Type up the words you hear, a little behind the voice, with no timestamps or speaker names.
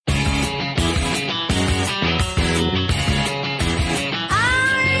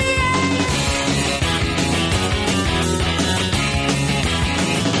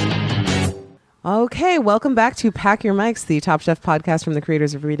Okay, welcome back to Pack Your Mics, the Top Chef podcast from the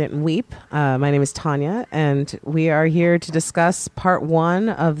creators of Read It and Weep. My name is Tanya, and we are here to discuss part 1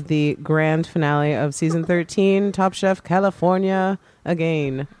 of the grand finale of season 13, Top Chef California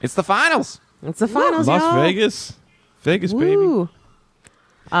again. It's the finals. It's the finals, Las y'all. Vegas, Woo.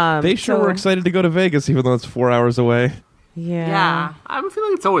 baby. They sure were excited to go to Vegas, even though it's 4 hours away. Yeah. I feel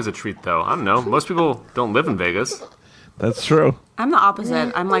like it's always a treat, though. I don't know. Most people don't live in Vegas. That's true. I'm the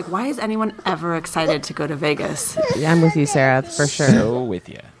opposite. I'm like, why is anyone ever excited to go to Vegas? Yeah, I'm with you, Sarah, for sure. So with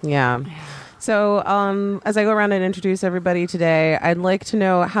you. Yeah. So, as I go around and introduce everybody today, I'd like to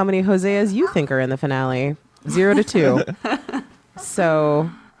know how many Hoseas you think are in the finale. 0 to 2. So,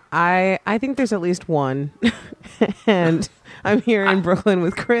 I think there's at least one. And I'm here in Brooklyn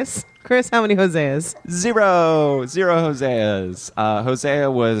with Chris. Chris, how many Hoseas? 0 Hoseas.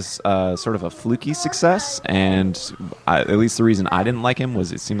 Hosea was sort of a fluky success, and at least the reason I didn't like him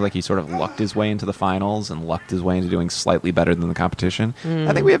was it seemed like he sort of lucked his way into the finals and lucked his way into doing slightly better than the competition.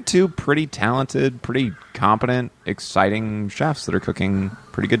 I think we have 2 pretty talented, pretty competent, exciting chefs that are cooking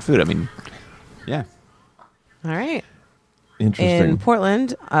pretty good food. I mean, yeah. All right. Interesting. In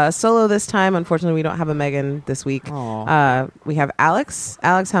Portland, solo this time. Unfortunately, we don't have a Megan this week. We have Alex.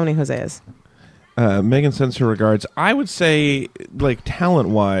 Alex, how many Hoseas? Megan sends her regards. I would say, like,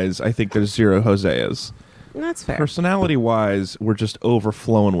 talent-wise, I think there's 0 Hoseas. That's fair. Personality-wise, we're just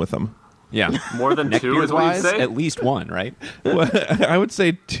overflowing with them. Yeah. More than 2 is what you Neckbeard-wise, say? at least 1, right? Well, I would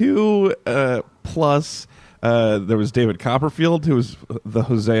say 2 plus. There was David Copperfield, who was the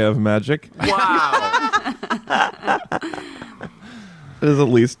Hosea of Magic. Wow. There's at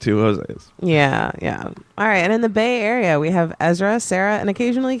least 2 Hoseas. Yeah. All right. And in the Bay Area, we have Ezra, Sarah, and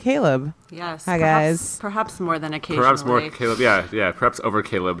occasionally Caleb. Yes. Hi, guys. Perhaps more than occasionally. Perhaps more Caleb. Yeah. Perhaps over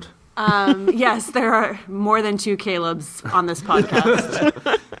Caleb'd. Yes, there are more than 2 Calebs on this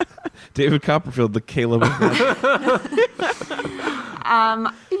podcast. David Copperfield, the Caleb of Magic.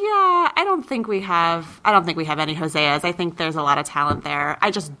 Yeah, I don't think we have any Hoseas. I think there's a lot of talent there. I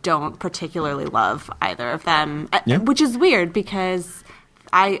just don't particularly love either of them, which is weird because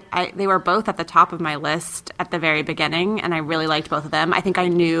they were both at the top of my list at the very beginning, and I really liked both of them. I think I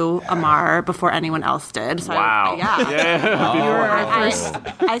knew Amar before anyone else did. So Wow. I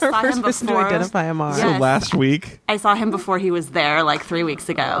saw him Person to before. identify Amar. Yes. So last week, I saw him before he was there, like 3 weeks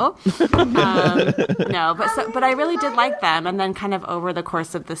ago. But I really did like them, and then kind of over the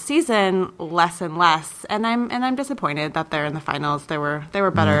course of the season, less and less. And I'm disappointed that they're in the finals. They were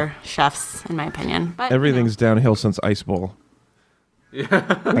better chefs, in my opinion. But everything's downhill since Ice Bowl.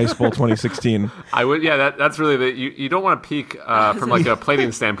 Ice Bowl 2016. I would. Yeah, that's really you don't want to peak from like a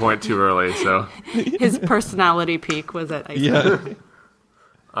plating standpoint too early. So his personality peak was at Ice Bowl.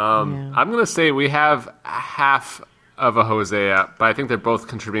 I'm gonna say we have half of a Hosea, but I think they're both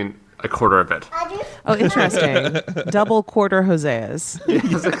contributing a quarter of it. Oh, interesting. Double quarter Hoseas.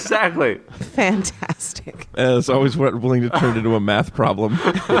 Yes, exactly. Fantastic. As always, we're willing to turn it into a math problem.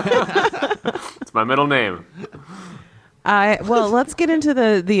 It's my middle name. Well, let's get into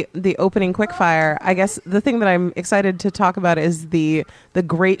the opening quickfire. I guess the thing that I'm excited to talk about is the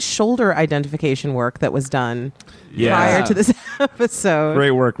great shoulder identification work that was done prior to this episode.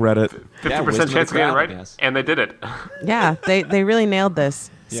 Great work, Reddit. 50% chance of getting it right, and they did it. Yeah, they really nailed this.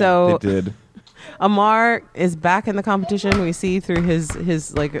 Yeah, So they did. Amar is back in the competition. We see through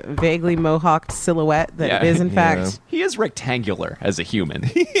his like vaguely mohawked silhouette that it is in fact. He is rectangular as a human.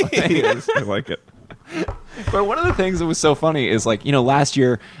 He is. I like it. But one of the things that was so funny is, like, last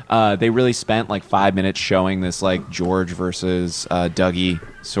year they really spent like 5 minutes showing this like George versus Dougie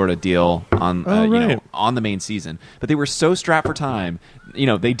sort of deal on on the main season. But they were so strapped for time.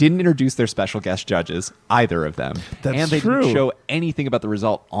 They didn't introduce their special guest judges, either of them. That's and they true. didn't show anything about the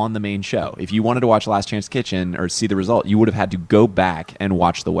result on the main show. If you wanted to watch Last Chance Kitchen or see the result, you would have had to go back and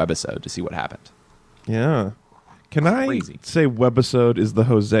watch the webisode to see what happened. Yeah. Can Crazy. I say webisode is the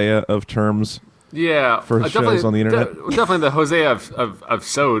Hosea of terms? Yeah, For shows on the internet? Definitely the Hosea of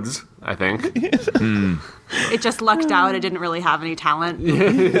sods, I think. It just lucked out. It didn't really have any talent.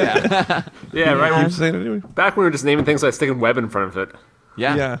 Yeah, right. Keep saying it anyway. Back when we were just naming things, I was sticking web in front of it.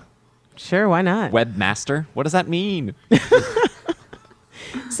 Yeah. Sure, why not? Webmaster? What does that mean?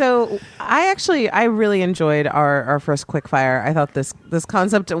 So I really enjoyed our first quickfire. I thought this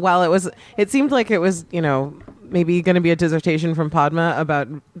concept, while it seemed like it was, maybe going to be a dissertation from Padma about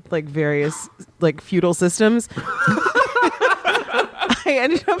like various like feudal systems. I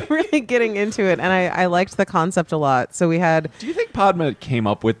ended up really getting into it, and I liked the concept a lot. So we had. Do you think Padma came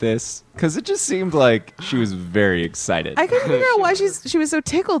up with this? Because it just seemed like she was very excited. I couldn't figure out why she was so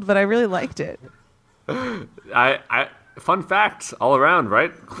tickled, but I really liked it. fun fact all around,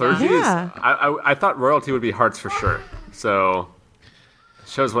 right? Clergy Yeah. I thought royalty would be hearts for sure. So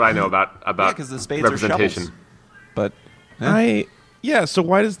shows what I know about because the spades are representation. shovels. But So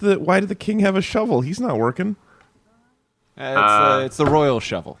why did the king have a shovel? He's not working. it's the royal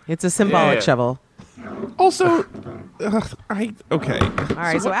shovel. It's a symbolic Yeah. shovel. Also, All okay.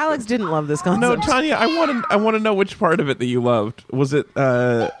 right, so Alex didn't love this concept. No, Tanya, I want to know which part of it that you loved. Was it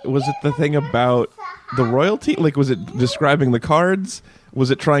the thing about the royalty? Like, was it describing the cards?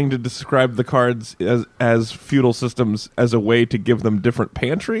 Was it trying to describe the cards as feudal systems as a way to give them different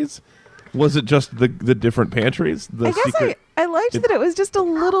pantries? Was it just the different pantries? I guess I liked that it was just a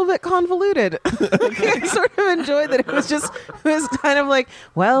little bit convoluted. I sort of enjoyed that it was kind of like,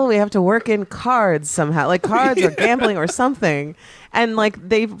 well, we have to work in cards somehow, like cards or gambling or something, and like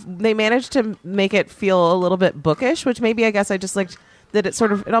they managed to make it feel a little bit bookish, which maybe I guess I just liked that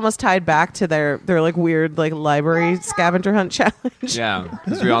it almost tied back to their like weird like library scavenger hunt challenge. Yeah,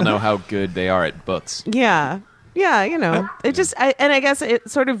 because we all know how good they are at books. Yeah. Yeah, it just, and I guess it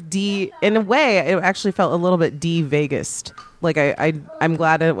sort of in a way, it actually felt a little bit Vegas. Like I'm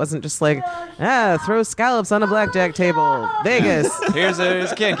glad it wasn't just like, throw scallops on a blackjack table, Vegas. Here's a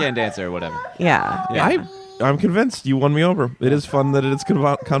can dancer or whatever. Yeah. I'm convinced you won me over. It is fun that it's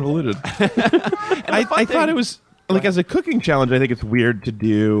convoluted. I thought it was like as a cooking challenge. I think it's weird to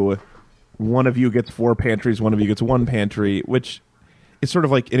do. One of you gets 4 pantries, one of you gets 1 pantry, which. It's sort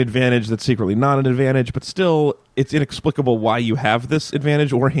of like an advantage that's secretly not an advantage, but still, it's inexplicable why you have this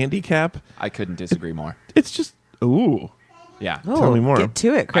advantage or handicap. I couldn't disagree more. It's just, ooh. Yeah. Tell me more. Get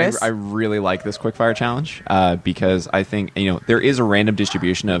to it, Chris. I really like this quickfire challenge because I think, there is a random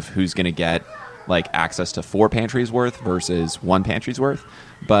distribution of who's going to get like access to 4 pantries worth versus 1 pantry's worth.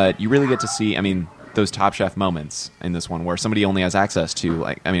 But you really get to see, those Top Chef moments in this one where somebody only has access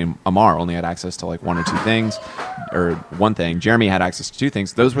to Amar only had access to like 1 or 2 things or 1 thing. Jeremy had access to 2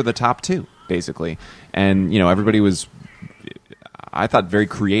 things. Those were the top 2 basically. And, everybody was, I thought, very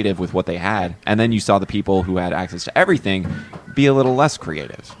creative with what they had. And then you saw the people who had access to everything be a little less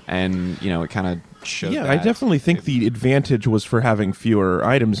creative. And, it kind of showed Yeah, that. I definitely think the advantage was for having fewer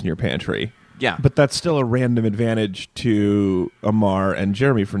items in your pantry. Yeah. But that's still a random advantage to Amar and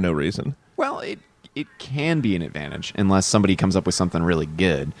Jeremy for no reason. Well, it can be an advantage unless somebody comes up with something really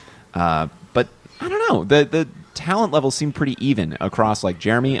good. But I don't know. The talent level seemed pretty even across like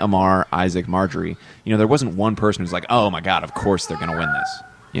Jeremy, Amar, Isaac, Marjorie. There wasn't one person who's like, oh my God, of course they're going to win this.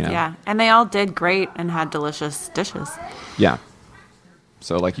 Yeah, and they all did great and had delicious dishes. Yeah.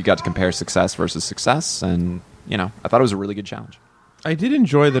 So like you got to compare success versus success, and I thought it was a really good challenge. I did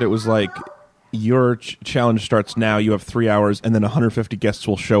enjoy that it was like your challenge starts now, you have 3 hours, and then 150 guests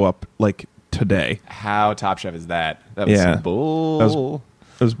will show up like today. How Top Chef is that? That was some bull.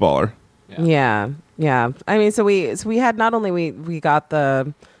 It was baller. Yeah. So we had not only we got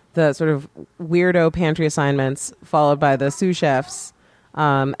the sort of weirdo pantry assignments followed by the sous chefs,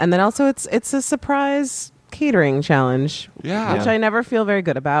 and then also it's a surprise catering challenge, which I never feel very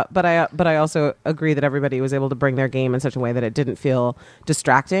good about. But I also agree that everybody was able to bring their game in such a way that it didn't feel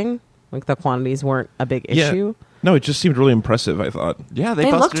distracting. Like the quantities weren't a big issue. No, it just seemed really impressive, I thought. Yeah, They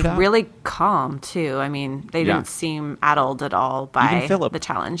busted looked it out. really calm too. They didn't seem addled at all by Even Philip. the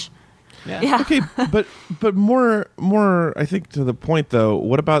challenge. Yeah. Okay, but more I think to the point though.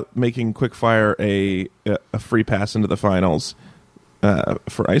 What about making quickfire a free pass into the finals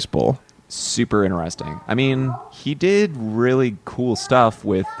for Ice Bowl? Super interesting. He did really cool stuff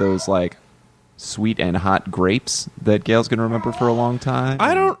with those like sweet and hot grapes that Gail's going to remember for a long time.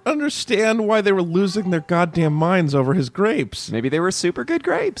 I don't understand why they were losing their goddamn minds over his grapes. Maybe they were super good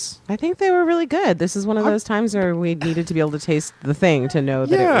grapes. I think they were really good. This is one of those times where we needed to be able to taste the thing to know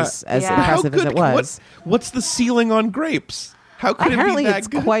that it was as impressive as it was. What's the ceiling on grapes? How could Apparently it be that it's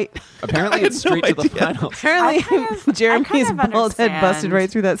good? quite. Apparently it's straight to the finals. Apparently, Jeremy's I kind of bald head busted understand.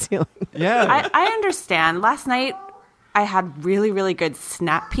 right through that ceiling. Yeah. I understand. Last night, I had really, really good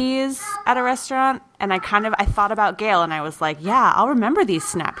snap peas at a restaurant, and I thought about Gail, and I was like, yeah, I'll remember these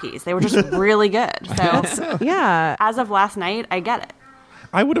snap peas. They were just really good. So Yeah. as of last night, I get it.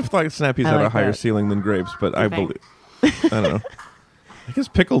 I would have thought snappies had a like higher that. ceiling than grapes, but I think? believe. I don't know. I guess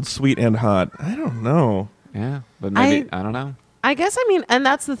pickled, sweet, and hot. I don't know. Yeah, but maybe I don't know. I guess and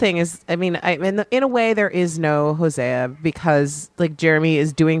that's the thing is, in a way there is no Hosea because like Jeremy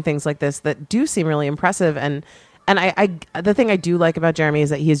is doing things like this that do seem really impressive, and I the thing I do like about Jeremy is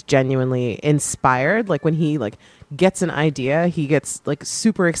that he is genuinely inspired. Like when he like gets an idea, he gets like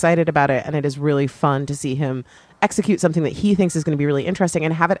super excited about it, and it is really fun to see him execute something that he thinks is going to be really interesting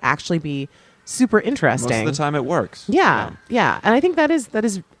and have it actually be super interesting. Most of the time it works. Yeah. And I think that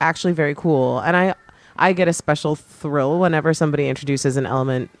is actually very cool. And I I get a special thrill whenever somebody introduces an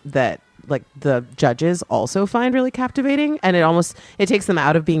element that like the judges also find really captivating, and it takes them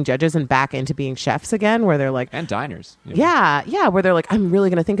out of being judges and back into being chefs again, where they're like, and diners. Yeah, where they're like, I'm really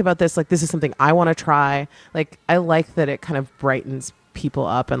going to think about this. Like, this is something I want to try. Like, I like that it kind of brightens people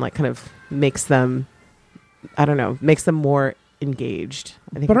up and like kind of makes them, I don't know, makes them more engaged.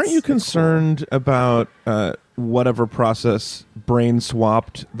 I think but aren't you concerned about whatever process brain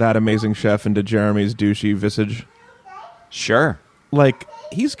swapped that amazing chef into Jeremy's douchey visage? Sure. Like,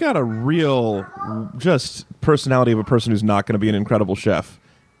 he's got a real just personality of a person who's not going to be an incredible chef.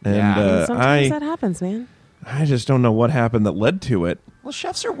 And sometimes that happens, man. I just don't know what happened that led to it. Well,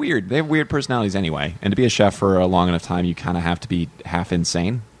 chefs are weird. They have weird personalities anyway. And to be a chef for a long enough time, you kind of have to be half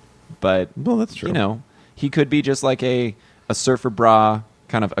insane. But, well, that's true. You know, he could be just like a surfer bra,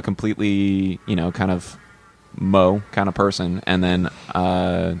 kind of a completely, kind of mo kind of person. And then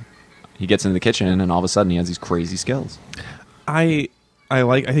he gets into the kitchen and all of a sudden he has these crazy skills. I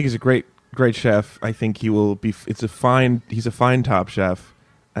think he's a great chef. I think he will be. He's a fine top chef.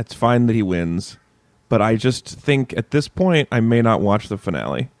 It's fine that he wins, but I just think at this point I may not watch the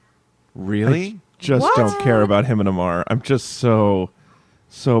finale. Really? Don't care about him and Amar. I'm just so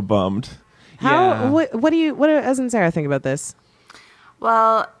bummed. What does Ezra and Sarah think about this?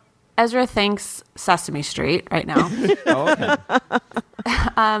 Well, Ezra thinks Sesame Street right now. Oh, okay.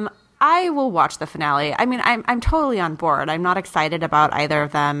 I will watch the finale. I mean, I'm totally on board. I'm not excited about either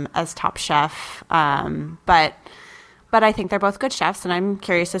of them as Top Chef, but I think they're both good chefs, and I'm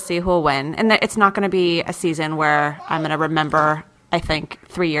curious to see who will win. And it's not going to be a season where I'm going to remember, I think,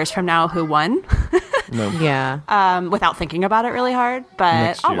 3 years from now who won. No. Yeah. Without thinking about it really hard,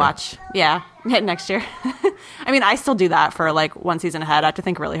 but I'll watch. Yeah, next year. I mean, I still do that for like one season ahead. I have to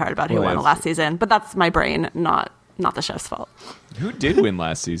think really hard about who won the last season, but that's my brain, not the chef's fault. Who did win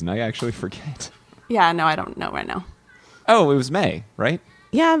last season? I actually forget. Yeah, no, I don't know right now. Oh, it was May, right?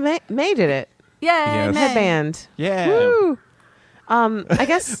 Yeah, May did it. Yay, Yes. May. Headband. Yeah. Woo. I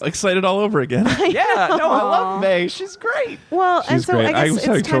guess. Excited all over again. Yeah, no, I love May. She's great. Well, and She's so great. I guess was it's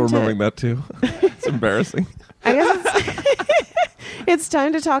having trouble time remembering that too. It's embarrassing. I guess it's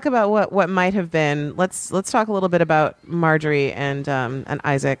time to talk about what might have been. Let's talk a little bit about Marjorie and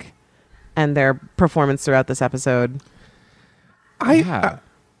Isaac and their performance throughout this episode. I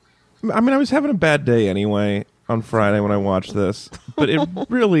mean, I was having a bad day anyway on Friday when I watched this, but it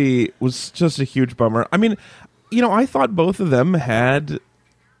really was just a huge bummer. I mean, I thought both of them had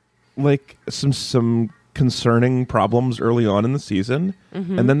like some concerning problems early on in the season,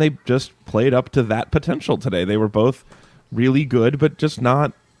 and then they just played up to that potential today. They were both really good, but just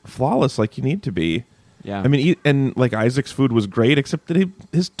not flawless like you need to be. Yeah. I mean, and like Isaac's food was great, except that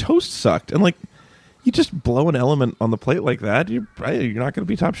his toast sucked, and like you just blow an element on the plate like that, you're not going to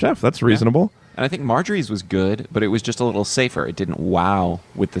be Top Chef. That's reasonable. And I think Marjorie's was good, but it was just a little safer. It didn't wow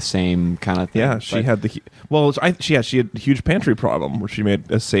with the same kind of thing. Yeah, she had she had a huge pantry problem where she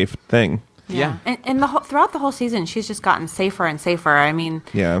made a safe thing. Yeah. And throughout the whole season, she's just gotten safer and safer. I mean,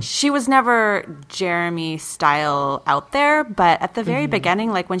 she was never Jeremy style out there, but at the very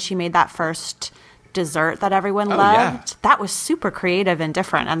beginning, like when she made that first dessert that everyone loved, that was super creative and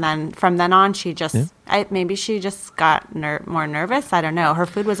different. And then from then on, she just maybe she just got more nervous. I don't know. Her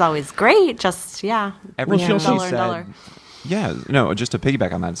food was always great. Just everything she duller and said. duller. Yeah, no, just to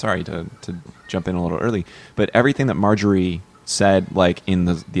piggyback on that. Sorry to jump in a little early, but everything that Marjorie said, like in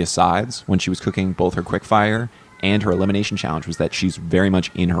the asides when she was cooking both her quickfire and her elimination challenge, was that she's very much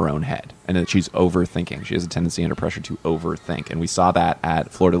in her own head and that she's overthinking. She has a tendency under pressure to overthink, and we saw that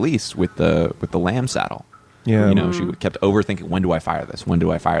at Fleur de Lis with the lamb saddle. Yeah, she kept overthinking. When do I fire this? When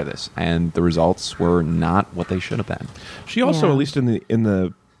do I fire this? And the results were not what they should have been. She also, at least in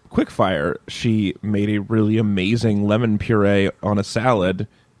the quickfire, she made a really amazing lemon puree on a salad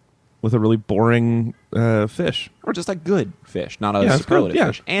with a really boring fish, or just like good fish, not a superlative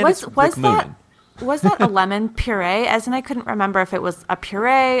fish. And was that a lemon puree? As in, I couldn't remember if it was a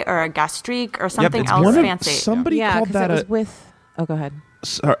puree or a gastrique or something else fancy. Somebody called that it was with. Oh, go ahead.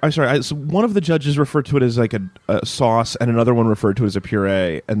 Sorry. So one of the judges referred to it as like a sauce, and another one referred to it as a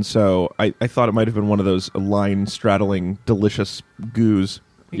puree. And so I thought it might have been one of those line straddling delicious goos.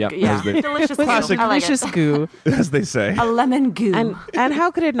 Yep. Yeah, delicious goo. Classic delicious goo, as they say. A lemon goo. And how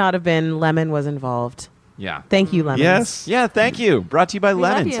could it not have been lemon was involved? Yeah. Thank you, lemons. Yes. Yeah, thank you. Brought to you by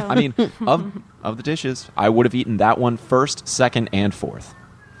Lemons. love you. I mean, of the dishes, I would have eaten that one first, second, and fourth.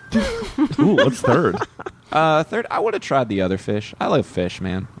 Ooh, what's third? Third, I would have tried the other fish. I love fish,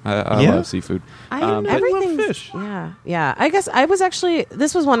 man. I love seafood. Everything. fish. Yeah. I guess I was actually.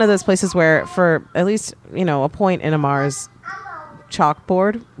 This was one of those places where, for at least a point in Amar's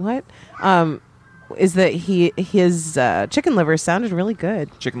chalkboard, is that his chicken livers sounded really good.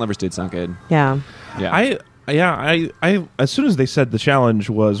 Chicken livers did sound good. Yeah. Yeah. I as soon as they said the challenge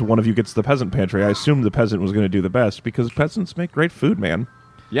was one of you gets the peasant pantry, I assumed the peasant was going to do the best because peasants make great food, man.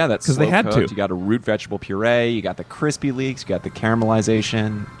 Yeah, that's because they had to. You got a root vegetable puree, you got the crispy leeks, you got the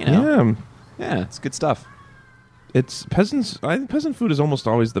caramelization. You know. Yeah, it's good stuff. It's peasants. I think peasant food is almost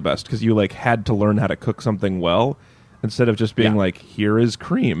always the best because you like had to learn how to cook something well instead of just being like, here is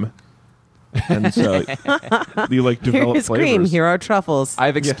cream. And so you like develop Here's flavors. cream. Here are truffles.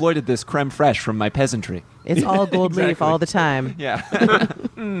 I've exploited this creme fraiche from my peasantry. It's all gold leaf all the time. Yeah.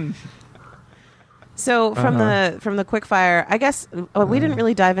 So from the quick fire, I guess we didn't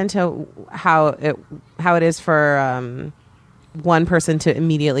really dive into how it is for one person to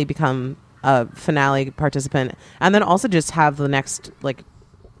immediately become a finale participant, and then also just have the next like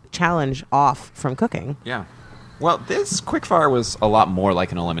challenge off from cooking. Yeah. Well, this quickfire was a lot more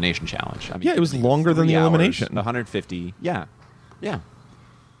like an elimination challenge. I mean, Yeah, it was longer than the 3 hours, elimination. The 150. Yeah. Yeah.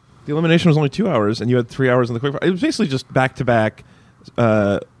 The elimination was only 2 hours, and you had 3 hours in the quickfire. It was basically just back-to-back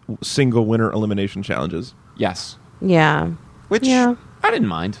single winner elimination challenges. Yes. Yeah. Which I didn't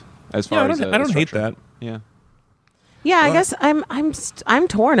mind as far as I don't hate structure. that. Yeah. Yeah, I guess I'm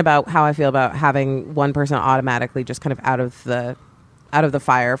torn about how I feel about having one person automatically just kind of out of the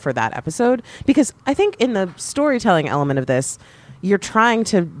fire for that episode, because I think in the storytelling element of this, you're trying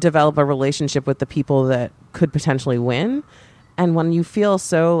to develop a relationship with the people that could potentially win. And when you feel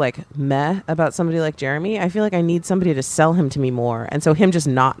so like meh about somebody like Jeremy, I feel like I need somebody to sell him to me more. And so him just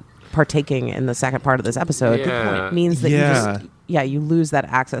not partaking in the second part of this episode means that you lose that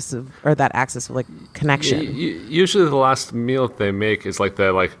access of like connection. Usually the last meal they make is like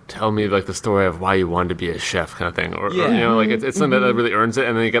tell me like the story of why you wanted to be a chef kind of thing, or you know, like it's something that really earns it,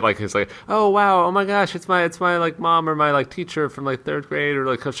 and then you get like it's like, oh wow, oh my gosh, it's my like mom or my like teacher from like third grade or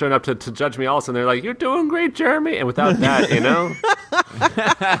like showing up to judge me also, and they're like, you're doing great, Jeremy, and without that, you know,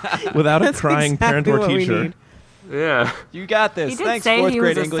 without a crying exactly parent or what we teacher. need. Yeah, You got this. He did Thanks, say fourth he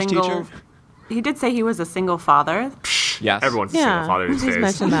grade was a English single. teacher. He did say he was a single father. Yes. everyone's a single father these He's days.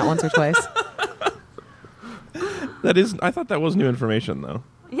 mentioned that once or twice. I thought that was new information though.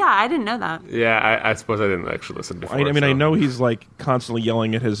 Yeah, I didn't know that. Yeah, I suppose I didn't actually listen before. I mean, so. I know he's like constantly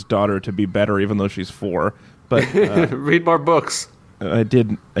yelling at his daughter to be better, even though she's 4. But read more books. I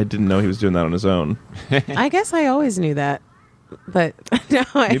didn't know he was doing that on his own. I guess I always knew that, but now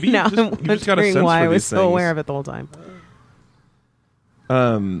Maybe you I'm just got a wondering sense why for I was these so things. aware of it the whole time.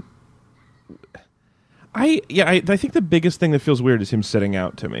 I think the biggest thing that feels weird is him sitting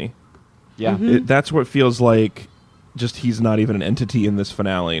out to me. Yeah. That's what feels like. Just he's not even an entity in this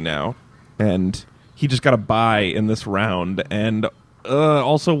finale now, and he just got a bye in this round. And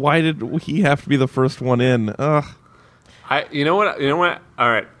also, why did he have to be the first one in? You know what? All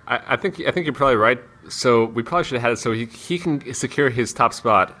right. I think you're probably right. So we probably should have had it so he can secure his top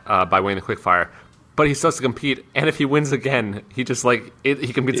spot by winning the quickfire. But he still has to compete, and if he wins again, he just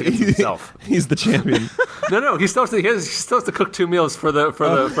he competes against himself. He's the champion. No, he still has to cook 2 meals for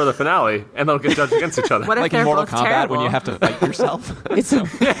the finale, and they'll get judged against each other. What if Like they're in Mortal both Kombat terrible? when you have to fight yourself.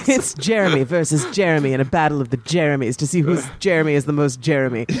 It's Jeremy versus Jeremy in a battle of the Jeremys to see whose Jeremy is the most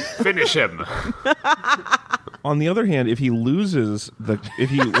Jeremy. Finish him. On the other hand, if he loses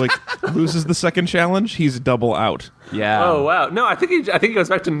loses the second challenge, he's double out. Yeah. Oh wow! No, I think he goes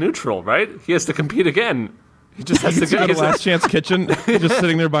back to neutral. Right? He has to compete again. He just has to He's got a get last chance kitchen, just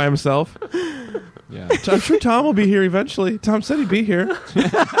sitting there by himself. Yeah. I'm sure Tom will be here eventually. Tom said he'd be here.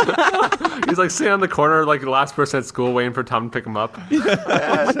 He's like sitting on the corner, like the last person at school, waiting for Tom to pick him up.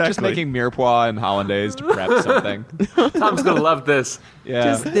 Just making mirepoix and hollandaise to prep something. Tom's gonna love this. Yeah.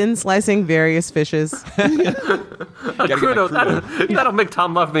 Just thin slicing various fishes. That'll make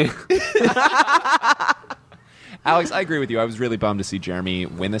Tom love me. Alex, I agree with you. I was really bummed to see Jeremy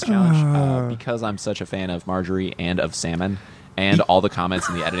win this challenge because I'm such a fan of Marjorie and of salmon. And all the comments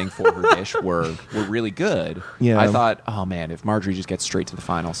in the editing for her dish were really good. Yeah. I thought, oh man, if Marjorie just gets straight to the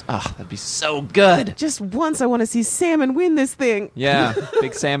finals, that'd be so good. Just once I want to see salmon win this thing. Yeah,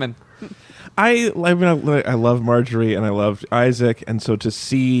 big salmon. I love Marjorie and I loved Isaac, and so to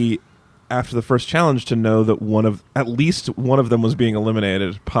see after the first challenge to know that at least one of them was being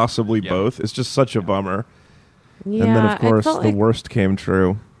eliminated, possibly both, is just such a bummer. Yeah, And then of course the like, worst came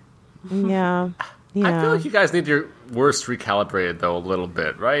true. Yeah. I feel like you guys need your worst recalibrated though a little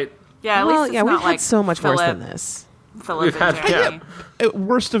bit, right? Yeah, at Well, least it's yeah, we've not had like so much worse Philip, than this. Philip We've and had- Jeremy.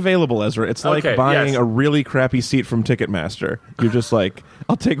 Worst available, Ezra. It's like Okay, buying yes. a really crappy seat from Ticketmaster. You're just like,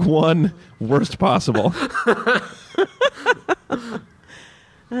 I'll take one, worst possible.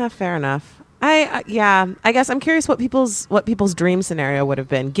 Fair enough. I guess I'm curious what people's dream scenario would have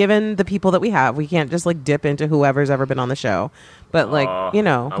been given the people that we have. We can't just like dip into whoever's ever been on the show, but like I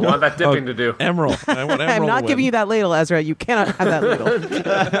want that dipping to do. Emerald. I want Emerald. I'm not to giving win. you that ladle, Ezra. You cannot have that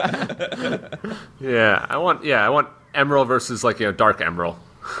ladle. Yeah, I want Emerald versus Dark Emerald.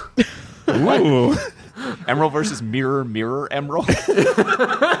 Ooh. Emerald versus Mirror Emerald,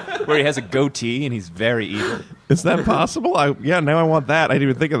 where he has a goatee and he's very evil. Is that possible? Now I want that. I didn't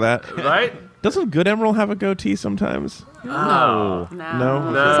even think of that. Right? Doesn't Good Emerald have a goatee sometimes? No.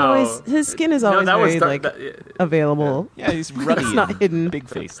 No? His skin is always very available. Yeah, he's ruddy, It's not and hidden. big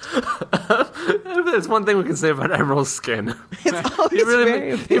faced. There's one thing we can say about Emerald's skin. It's always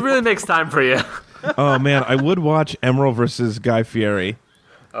very He really makes time for you. Oh, man. I would watch Emerald versus Guy Fieri.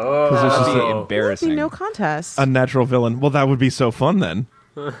 Oh, Because it's just That'd be There'd embarrassing. be no contest. a natural villain. Well, that would be so fun then.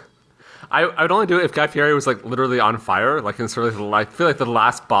 I would only do it if Guy Fieri was literally on fire, in sort of I feel like the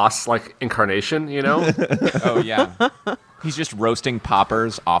last boss incarnation, Oh yeah, he's just roasting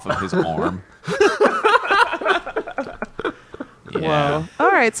poppers off of his arm. Yeah.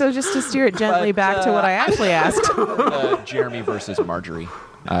 All right, so just to steer it gently back to what I actually asked. Jeremy versus Marjorie,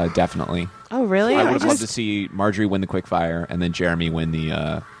 definitely. Oh, really? I would have loved to see Marjorie win the quickfire and then Jeremy win the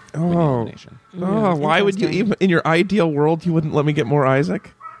win the elimination. Oh, why would you even in your ideal world you wouldn't let me get more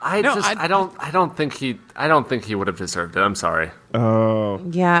Isaac? I don't think he would have deserved it. I'm sorry. Oh,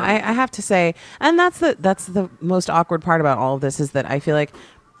 Yeah, I have to say, and that's the most awkward part about all of this is that I feel like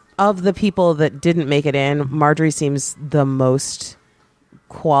of the people that didn't make it in, Marjorie seems the most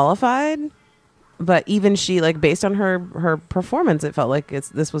qualified. But even she, based on her performance, it felt like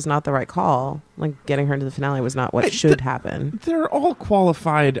this was not the right call. Getting her into the finale was not what should happen. they're all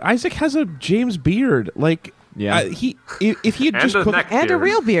qualified. Isaac has a James beard. Yeah. If he had And just a cooked, neck And a beard.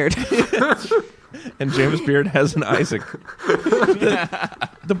 real beard. and James Beard has an Isaac.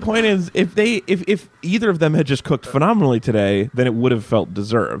 The point is, if either of them had just cooked phenomenally today, then it would have felt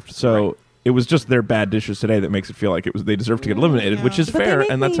deserved. So it was just their bad dishes today that makes it feel like they deserve to get eliminated, which is But they fair,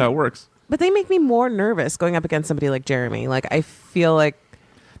 make and that's me- how it works. But they make me more nervous going up against somebody like Jeremy. I feel like.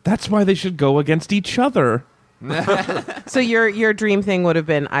 That's why they should go against each other. So your dream thing would have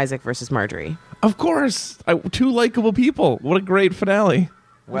been Isaac versus Marjorie. Of course, two likable people. What a great finale!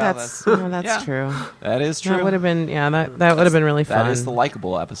 Well, that's yeah. true. That is true. That would have been that would have been really fun. That is the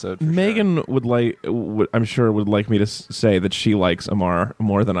likable episode. For Megan sure. I'm sure would like me to say that she likes Amar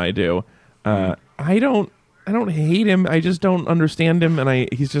more than I do. I don't hate him. I just don't understand him, and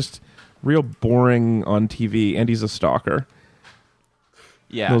he's just real boring on TV, and he's a stalker.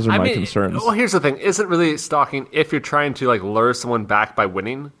 Yeah, Those are my concerns. Well, here's the thing: isn't really stalking if you're trying to lure someone back by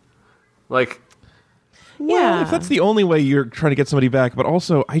winning, Yeah. If that's the only way you're trying to get somebody back, but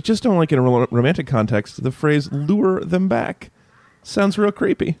also I just don't like in a romantic context the phrase "lure them back." Sounds real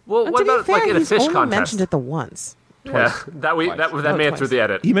creepy. Well, And what to be about fair, in a he's fish only contest? mentioned it the once. Yeah, that made it twice. through the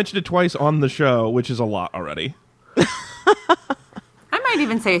edit. He mentioned it twice on the show, which is a lot already. I might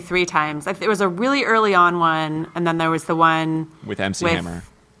even say 3 times. There was a really early on one, and then there was the one with MC with- Hammer.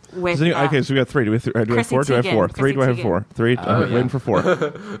 with. Okay, so we got 3. Do we have Chrissy 4? Do I have Teigen. 4? 3? Do I have Chrissy 4? 3. yeah. Waiting for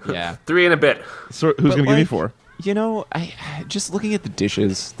 4. Yeah. 3 and a bit. So who's going to give me 4? I just looking at the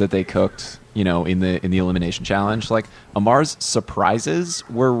dishes that they cooked, in the elimination challenge, Amar's surprises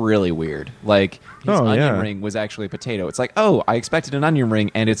were really weird. His onion ring was actually a potato. It's oh, I expected an onion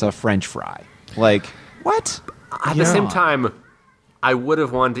ring and it's a French fry. What? At the same time, I would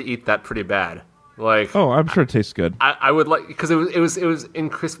have wanted to eat that pretty bad. Oh, I'm sure it tastes good. I would because it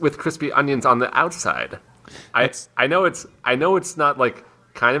was with crispy onions on the outside. I know it's not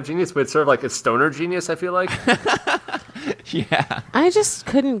kind of genius, but it's sort of a stoner genius. I feel like. Yeah. I just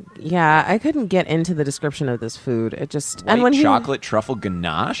couldn't. Yeah, I couldn't get into the description of this food. It just and when chocolate truffle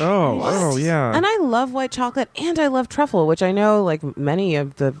ganache. Oh, yeah. And I love white chocolate and I love truffle, which I know many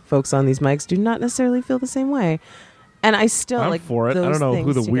of the folks on these mics do not necessarily feel the same way. And I still I'm for it. I don't know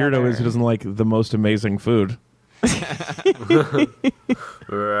who the weirdo is who doesn't like the most amazing food.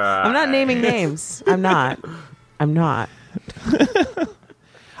 I'm not naming names. I'm not.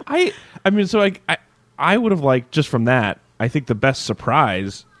 I would have liked, just from that, I think the best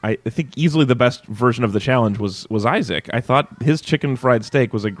surprise, I think easily the best version of the challenge was Isaac. I thought his chicken fried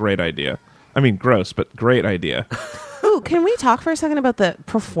steak was a great idea. I mean, gross, but great idea. Ooh, can we talk for a second about the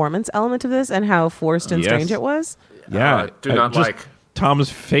performance element of this and how forced and Yes. strange it was? Yeah. Do not just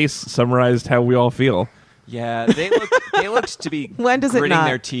Tom's face summarized how we all feel. Yeah, they looked to be When does it gritting not?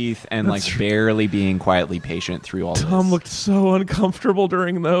 their teeth and barely being quietly patient through all Tom this. looked so uncomfortable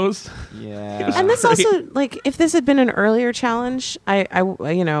during those. Yeah. And this also, if this had been an earlier challenge, I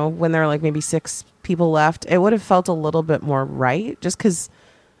when there were maybe 6 people left, it would have felt a little bit more right. Just because,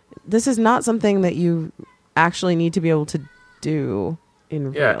 this is not something that you actually need to be able to do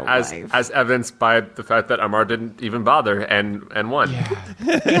in real life. As evidenced by the fact that Amar didn't even bother and won.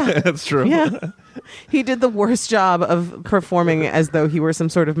 Yeah. That's true. Yeah. He did the worst job of performing as though he were some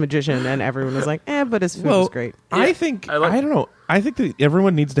sort of magician, and everyone was like, but his food was great. I think, I don't know. I think that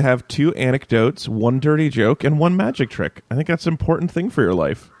everyone needs to have 2 anecdotes, 1 dirty joke, and 1 magic trick. I think that's an important thing for your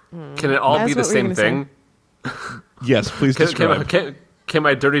life. Can it all That's be the what we're same gonna thing? Yes, please describe. Can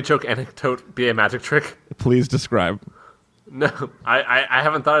my dirty joke anecdote be a magic trick? Please describe. No, I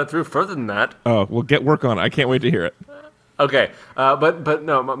haven't thought it through further than that. Oh, well, get work on it. I can't wait to hear it. Okay, but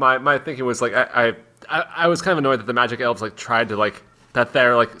no, my thinking was like I was kind of annoyed that the magic elves like tried to like that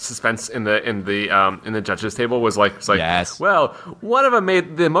their like suspense in the judges table was like yes. Well, one of them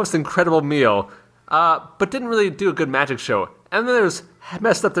made the most incredible meal, but didn't really do a good magic show, and then there's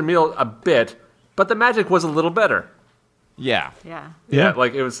messed up their meal a bit, but the magic was a little better. Yeah. Yeah,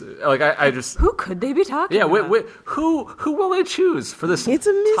 like it was like I just Who could they be talking yeah. about? Who will they choose for this? It's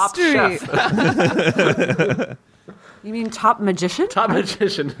a top mystery. chef? You mean top magician? Top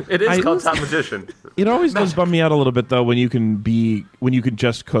magician. It is called top magician. It always does bum me out a little bit, though, when you can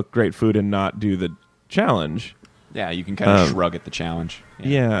just cook great food and not do the challenge. Yeah, you can kind of shrug at the challenge.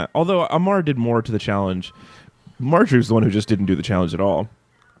 Yeah. Although Amar did more to the challenge. Marjorie's the one who just didn't do the challenge at all.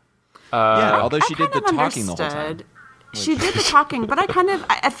 Although she I did the kind of talking the whole time. understood. She did the talking, but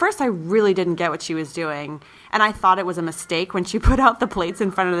at first I really didn't get what she was doing. And I thought it was a mistake when she put out the plates in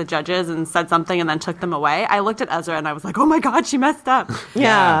front of the judges and said something and then took them away. I looked at Ezra and I was like, oh my God, she messed up.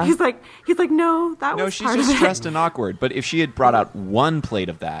 Yeah. He's like, no, that was she's part just of it. stressed and awkward. But if she had brought out 1 plate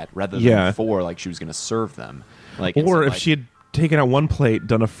of that rather than 4, like she was going to serve them, like Or if she had taken out 1 plate,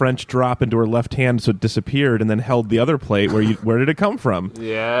 done a French drop into her left hand so it disappeared, and then held the other plate, where did it come from?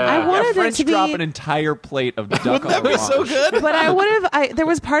 Yeah. I wanted it French to be... drop an entire plate of duck. Wouldn't that be so good? But I would have. There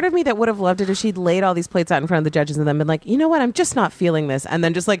was part of me that would have loved it if she'd laid all these plates out in front of the judges and then been like, you know what, I'm just not feeling this, and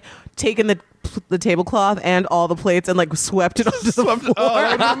then just like taken the tablecloth and all the plates and like swept it onto the floor. Oh,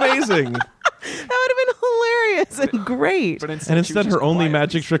 that would be amazing. That would have been hilarious and great. But And instead, her only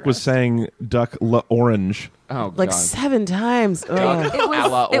magic trick was saying "duck la orange." Oh, Like God. 7 times. Ugh. It was, a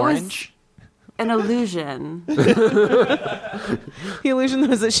la it was orange. an illusion. The illusion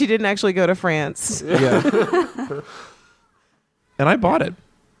was that she didn't actually go to France. Yeah. And I bought it.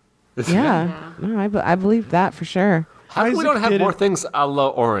 Yeah. No, I believe that for sure. How come we Isaac don't have did more it- things a la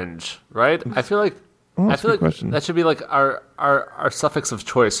orange, right? I feel like that's a good question. that should be like our suffix of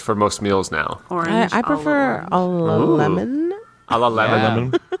choice for most meals now. Orange. I prefer a lemon. A la lemon. Yeah.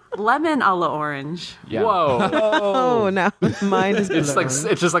 Lemon. Lemon a la orange. Yeah. Whoa. Oh, no. Mine is It's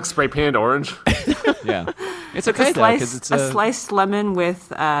just like spray painted orange. Yeah. It's okay though, Slice, because it's a sliced lemon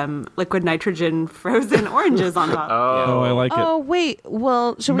with liquid nitrogen frozen oranges on top. Oh, I like it. Oh wait,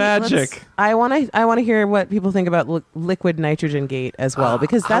 well, should Magic. let's- I want to hear what people think about liquid nitrogen gate as well,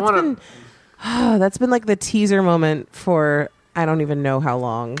 because that's been like the teaser moment for I don't even know how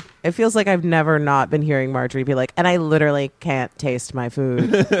long. It feels like I've never not been hearing Marjorie be like, and I literally can't taste my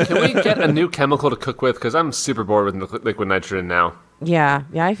food. Can we get a new chemical to cook with? Because I'm super bored with liquid nitrogen now. yeah,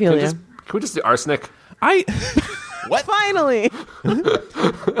 I feel you. Can we just do arsenic? what? Finally,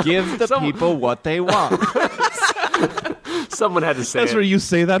 Give the people what they want. Someone had to say That's it. where you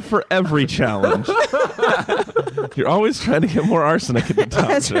say that for every challenge. You're always trying to get more arsenic at the top,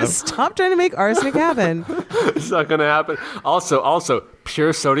 just Jeff. stop trying to make arsenic happen. It's not going to happen. Also,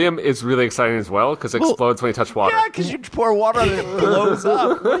 pure sodium is really exciting as well because it explodes when you touch water. Yeah, because you pour water on it, it blows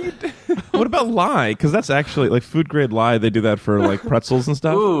up. What do you do? What about lye? Because that's actually like food grade lye. They do that for like pretzels and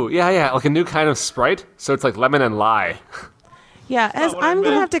stuff. Ooh, yeah, like a new kind of Sprite. So it's like lemon and lye. Yeah, as what I I'm gonna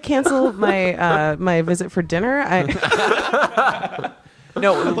meant. have to cancel my my visit for dinner.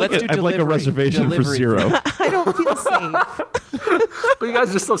 No, let's do I'd like a reservation for delivery. 0. I don't feel safe. But you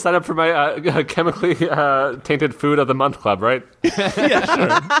guys just still sign up for my chemically tainted food of the month club, right?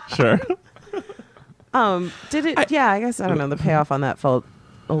 Yeah, sure. Did it? Yeah, I guess I don't know. The payoff on that felt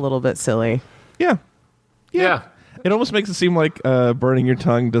a little bit silly. Yeah. Yeah. It almost makes it seem like burning your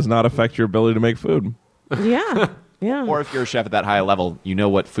tongue does not affect your ability to make food. Yeah, yeah. Or if you're a chef at that high level, you know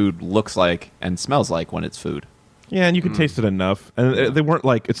what food looks like and smells like when it's food. Yeah, and you can taste it enough. And they weren't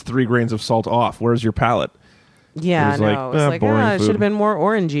like, it's 3 grains of salt off. Where's your palate? Yeah, It was no. like, It's like, boring it should food. have been more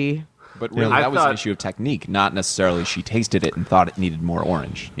orangey. But really, I that was an thought- issue of technique, not necessarily she tasted it and thought it needed more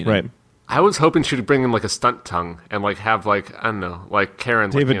orange. You know? Right. I was hoping she'd bring in like a stunt tongue and like have like, I don't know, like Karen.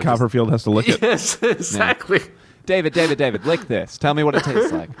 David like, you know, Copperfield has to lick it. Yes, exactly. David, lick this. Tell me what it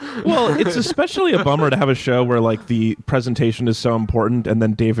tastes like. Well, it's especially a bummer to have a show where like the presentation is so important and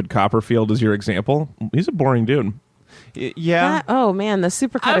then David Copperfield is your example. He's a boring dude. Oh man, the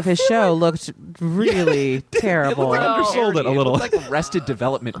supercut of his show looked really terrible. It undersold it a little. It looked like Arrested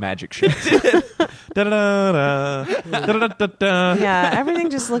Development magic show. Yeah, everything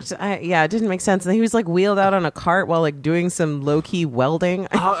just looked. It didn't make sense. And he was like wheeled out on a cart while like doing some low key welding.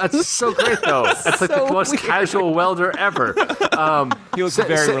 Oh, that's so great though. That's like the most casual welder ever. He was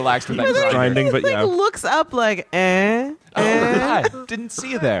very relaxed with that grinding, but like looks up like Hi, didn't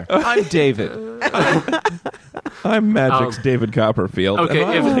see you there. I'm David. I'm Magic's David Copperfield.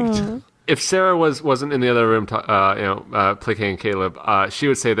 Okay, if Sarah wasn't in the other room, placating Caleb, she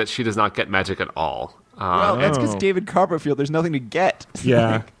would say that she does not get magic at all. Well, that's because David Copperfield. There's nothing to get.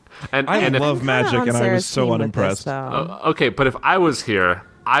 Yeah, and I if, love magic, and I was so unimpressed. Okay, but if I was here,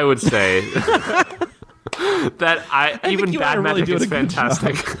 I would say that even bad magic is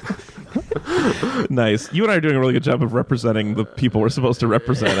fantastic. Nice. You and I are doing a really good job of representing the people we're supposed to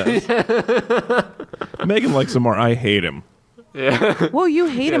represent us. Megan likes him more. I hate him. Yeah. Whoa, you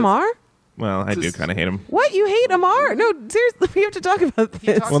hate Amar? Well, I do kind of hate him. What? You hate Amar? No, seriously, we have to talk about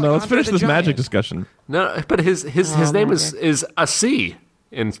this. Well, no, let's finish this magic discussion. No, but his name is a C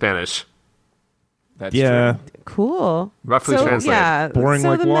in Spanish. That's true. Cool. Roughly translated. Yeah, Boring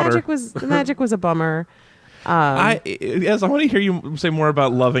like the water. The magic was a bummer. I want to hear you say more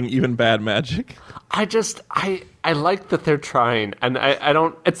about loving even bad magic. I like that they're trying, and I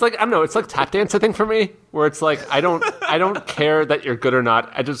don't. It's like I don't know. It's like tap dance, I think, for me, where it's like I don't care that you're good or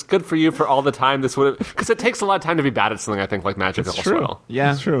not. I just good for you for all the time. This would because it takes a lot of time to be bad at something. I think like magic It's also true. well.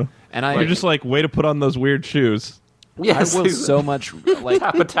 Yeah, it's true. And you're just like way to put on those weird shoes. Yes, I will so much like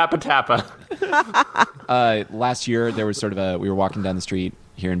tappa. Last year there was sort of we were walking down the street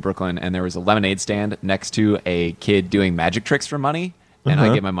here in Brooklyn, and there was a lemonade stand next to a kid doing magic tricks for money. And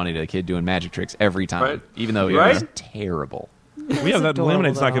I give my money to the kid doing magic tricks every time, even though it was terrible. We have that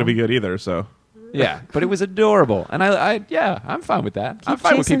lemonade's not going to be good either. So yeah, but it was adorable, and I'm fine with that. I'm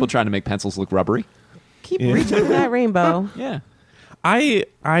fine with people trying to make pencils look rubbery. Keep reaching for that rainbow. Yeah, I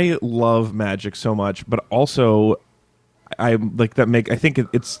love magic so much, but also I like that. I think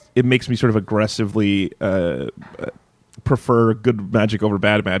it makes me sort of aggressively prefer good magic over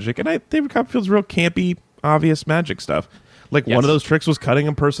bad magic, and David Copperfield's real campy, obvious magic stuff. Like one of those tricks was cutting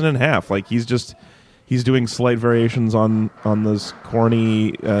a person in half. Like he's doing slight variations on those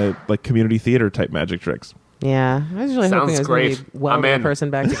corny like community theater type magic tricks. Yeah, I was really hoping it was going to be welding a in. person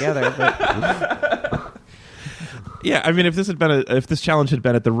back together. But Yeah, I mean, if this challenge had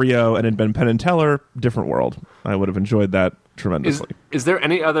been at the Rio and had been Penn and Teller, different world. I would have enjoyed that tremendously. Is there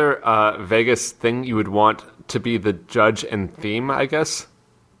any other Vegas thing you would want to be the judge and theme? I guess.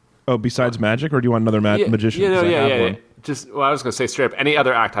 Oh, besides magic, or do you want another magician? Yeah. Just I was going to say straight up any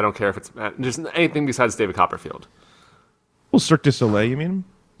other act. I don't care if it's just anything besides David Copperfield. Well, Cirque du Soleil, you mean?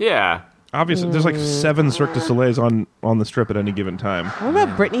 Yeah. Obviously, there's like 7 Cirque du Soleils on the strip at any given time. what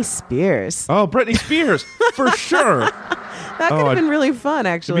about Britney Spears? Oh, Britney Spears, for sure. That could have been really fun,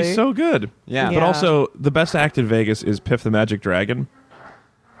 actually. It'd be so good. Yeah. But also, the best act in Vegas is Piff the Magic Dragon.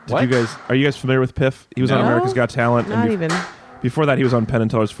 Are you guys familiar with Piff? He was on America's Got Talent. Not even. Before that, he was on Penn and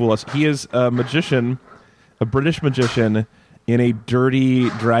Teller's Fool Us. He is a magician, a British magician, in a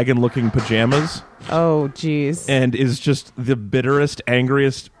dirty dragon-looking pajamas. Oh, jeez. And is just the bitterest,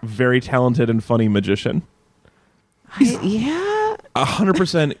 angriest, very talented and funny magician. Yeah.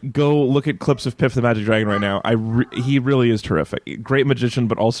 100% go look at clips of Piff the Magic Dragon right now. He really is terrific. Great magician,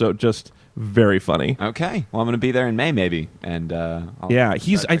 but also just very funny. Okay. Well, I'm going to be there in May, maybe, and I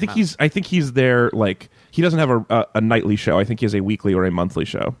think he's there. Like he doesn't have a nightly show. I think he has a weekly or a monthly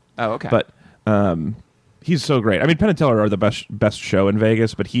show. Oh, okay. But he's so great. I mean, Penn and Teller are the best show in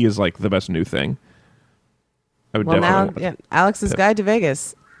Vegas, but he is like the best new thing. I would definitely. Alex's Guide to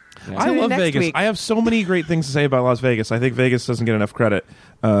Vegas. Yeah. I love Vegas. Week. I have so many great things to say about Las Vegas. I think Vegas doesn't get enough credit,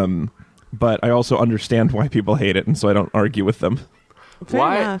 but I also understand why people hate it, and so I don't argue with them. Fair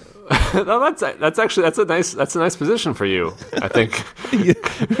Why? enough. No, that's a nice position for you. I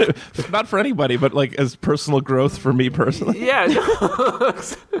think. Not for anybody, but like as personal growth for me personally. Yeah.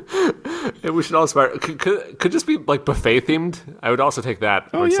 We should all aspire. Could just be like buffet themed. I would also take that.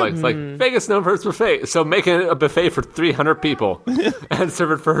 Oh, it's yeah. like Vegas known for its buffet, so make a buffet for 300 people and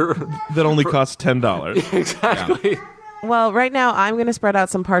serve it for That only costs $10. exactly. Yeah. Well, right now I'm going to spread out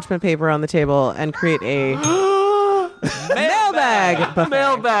some parchment paper on the table and create a mailbag.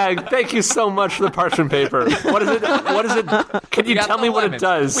 Mailbag. Thank you so much for the parchment paper. What is it? Can you tell me what it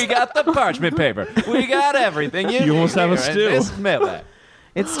does? We got the parchment paper. We got everything. You almost have a here in stew. this mailbag.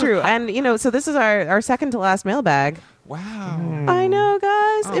 It's true. And, so this is our second to last mailbag. Wow. I know,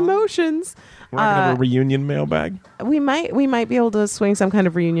 guys. Emotions. We're not gonna have a reunion mailbag. We might be able to swing some kind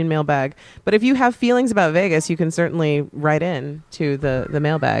of reunion mailbag. But if you have feelings about Vegas, you can certainly write in to the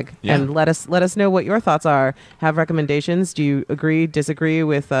mailbag and let us know what your thoughts are. Have recommendations? Do you agree, disagree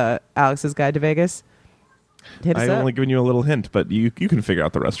with Alex's guide to Vegas? Hit us I've up. only given you a little hint, but you can figure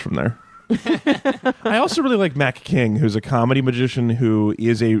out the rest from there. I also really like Mac King, who's a comedy magician who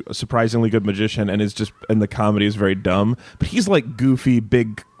is a surprisingly good magician and the comedy is very dumb, but he's like goofy,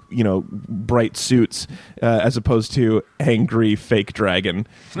 big, bright suits as opposed to angry fake dragon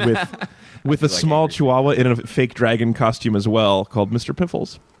with a small chihuahua in a fake dragon costume as well called Mr.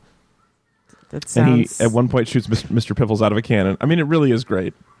 Piffles. That sounds... And he at one point shoots Mr. Piffles out of a cannon. I mean, it really is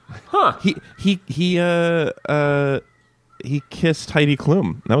great. Huh. He kissed Heidi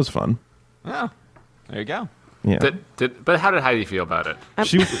Klum. That was fun. Oh, there you go. Yeah. But how did Heidi feel about it?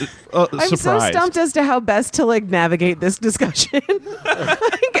 She was I'm so surprised. stumped as to how best to navigate this discussion.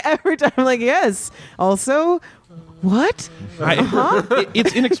 Every time I'm like, yes. Also, what?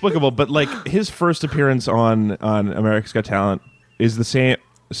 It's inexplicable, but his first appearance on America's Got Talent is the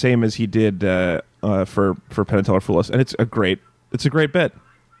same as he did for Penn and Teller Fool Us, and it's a great bit. It's a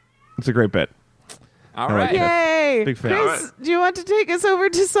great bit. All I like right. it. Yay! Big fan. Chris, do you want to take us over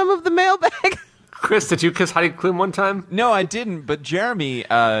to some of the mailbag? Chris, did you kiss Heidi Klum one time? No, I didn't. But Jeremy,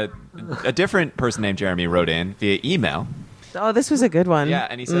 a different person named Jeremy, wrote in via email. Oh, this was a good one. Yeah,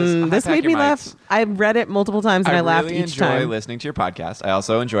 and he says, this "Hi, made Pack me Your laugh. Mics. I read it multiple times and I laughed really each enjoy time. listening to your podcast. I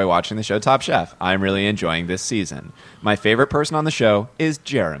also enjoy watching the show Top Chef. I'm really enjoying this season. My favorite person on the show is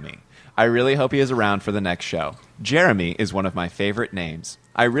Jeremy. I really hope he is around for the next show. Jeremy is one of my favorite names.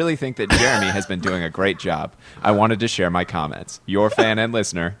 I really think that Jeremy has been doing a great job. I wanted to share my comments. Your fan and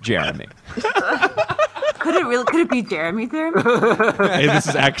listener, Jeremy." Could it be Jeremy there? Hey, this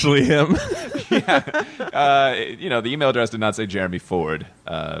is actually him. The email address did not say Jeremy Ford,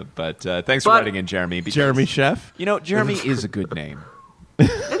 but thanks for writing in, Jeremy. Because, Jeremy Chef. Jeremy is a good name.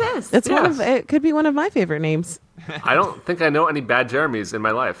 It is. It's it could be one of my favorite names. I don't think I know any bad Jeremys in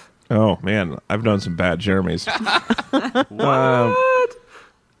my life. Oh man, I've known some bad Jeremys. What?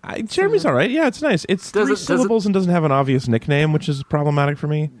 Jeremy's all right. Yeah, it's nice. It's three syllables and doesn't have an obvious nickname, which is problematic for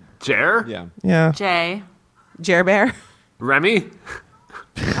me. Jer? Yeah. Yeah. Jay. Jer Bear. Remy?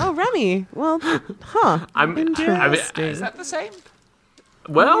 Oh, Remy. Well, Is that the same?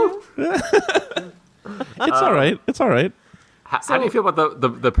 Well, It's all right. It's all right. how do you feel about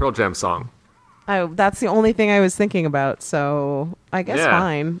the Pearl Jam song? That's the only thing I was thinking about, so I guess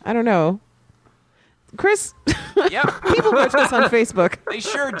fine. I don't know. Chris, Yeah. people wrote to us on Facebook. They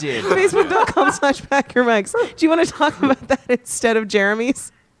sure did. Facebook.com/packyourmics. Do you want to talk about that instead of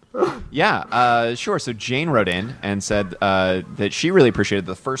Jeremy's? Yeah, sure. So Jane wrote in and said that she really appreciated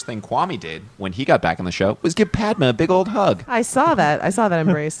the first thing Kwame did when he got back on the show was give Padma a big old hug. I saw that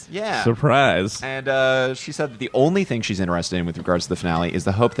embrace. Yeah. Surprise. And she said that the only thing she's interested in with regards to the finale is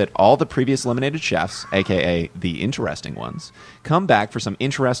the hope that all the previous eliminated chefs, a.k.a. the interesting ones, come back for some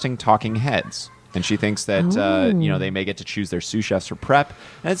interesting talking heads. And she thinks that they may get to choose their sous chefs for prep,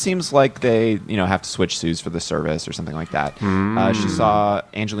 and it seems like they have to switch sous for the service or something like that. She saw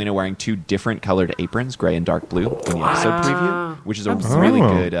Angelina wearing 2 different colored aprons, gray and dark blue, in the episode preview, which is a really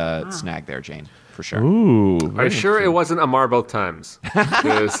good snag there, Jane, for sure. Ooh. Are you sure it wasn't Amar both times?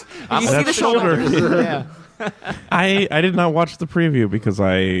 'Cause You see the shoulder. Yeah. I did not watch the preview because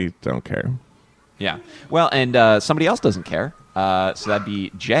I don't care. Yeah. Well, and somebody else doesn't care. So that'd be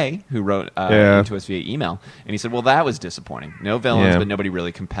Jay, who wrote into us via email. And he said, well, that was disappointing. No villains, but nobody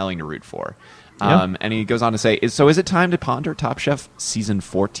really compelling to root for. And he goes on to say, is it time to ponder Top Chef Season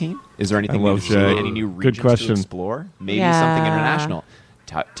 14? Is there anything new to see? Any new regions to explore? Maybe something international.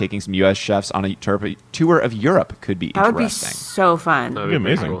 Taking some U.S. chefs on a tour of Europe could be That interesting. would be so fun. That'd be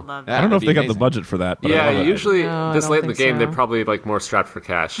amazing. Cool. Love I don't know if That'd they be got the amazing. budget for that. But I Yeah, love it. usually No, this I late don't in the think game, so. they're probably more strapped for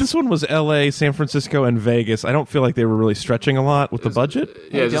cash. This one was L.A., San Francisco, and Vegas. I don't feel like they were really stretching a lot with the budget.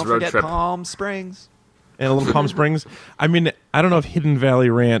 Yeah, just Don't road forget trip. Palm Springs. And a little Palm Springs. I mean, I don't know if Hidden Valley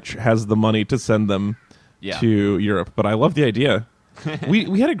Ranch has the money to send them to Europe, but I love the idea.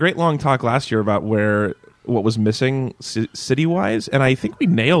 we had a great long talk last year about what was missing city-wise, and I think we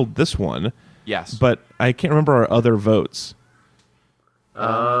nailed this one. Yes. But I can't remember our other votes. It's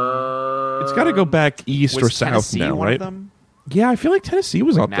got to go back east was or south Tennessee now, one right? of them? Yeah, I feel like Tennessee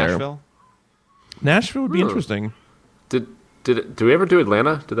was up Nashville? there. Nashville would be interesting. Did we ever do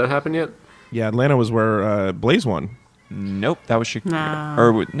Atlanta? Did that happen yet? Yeah, Atlanta was where Blaze won. Nope, that was Chicago. No.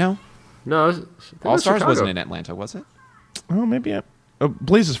 Or no, No, All Stars wasn't in Atlanta, was it? Oh, maybe.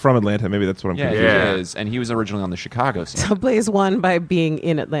 Blaze is from Atlanta. Maybe that's what I'm confused. Yeah. He is, and he was originally on the Chicago scene. So Blaze won by being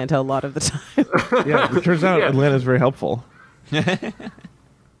in Atlanta a lot of the time. Yeah, it turns out Atlanta is very helpful.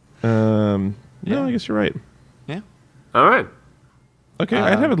 No, I guess you're right. Yeah. All right. Okay,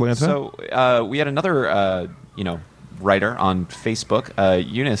 I'd have Atlanta. So we had another, writer on Facebook.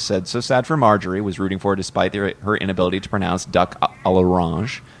 Eunice said, "So sad for Marjorie. Was rooting for her despite her inability to pronounce duck à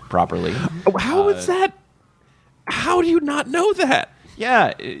l'orange properly." How is that? How do you not know that?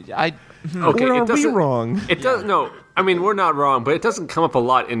 Yeah, Okay, Or are it we doesn't- wrong? It does no. I mean, we're not wrong, but it doesn't come up a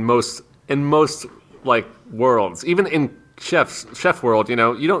lot in most like worlds. Even in chef world, you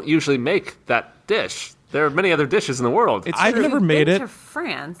don't usually make that dish. There are many other dishes in the world. I've never You've made been it. to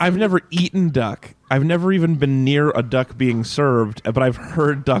France. I've never eaten duck. I've never even been near a duck being served, but I've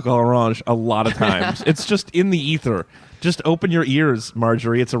heard duck à l'orange a lot of times. It's just in the ether. Just open your ears,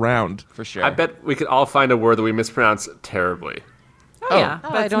 Marjorie. It's around. for sure. I bet we could all find a word that we mispronounce terribly. Oh, yeah, Oh,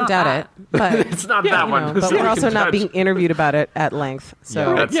 but I it's don't not doubt that. it. But It's not that you one. know, but So we're we also can not judge. being interviewed about it at length.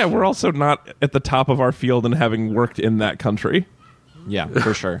 So That's Yeah, true. we're also not at the top of our field and having worked in that country. Yeah,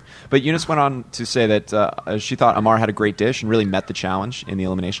 for sure. But Eunice went on to say that she thought Amar had a great dish and really met the challenge in the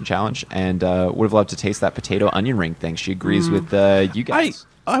elimination challenge, and would have loved to taste that potato onion ring thing. She agrees with you guys.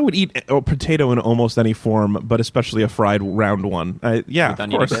 I would eat a potato in almost any form, but especially a fried round one. Yeah, With of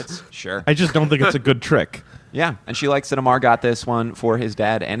onion course. bits, sure. I just don't think it's a good trick. Yeah, and she likes that Amar got this one for his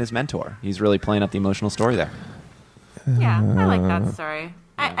dad and his mentor. He's really playing up the emotional story there. Yeah, I like that story.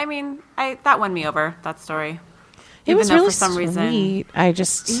 I mean, that won me over, that story. it Even was though really for some reason. sweet. I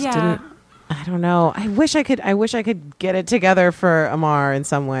just Yeah. didn't. I don't know. I wish I could get it together for Amar in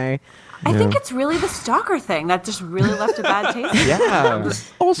some way. I think it's really the stalker thing that just really left a bad taste. Yeah.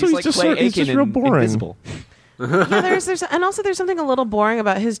 Also, he's like just Clay he's just Aiken real in boring. Invisible. Yeah, there's and also there's something a little boring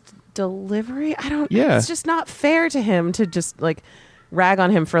about his delivery. I don't. Yeah. It's just not fair to him to just like rag on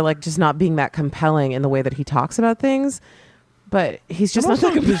him for like just not being that compelling in the way that he talks about things. But he's just not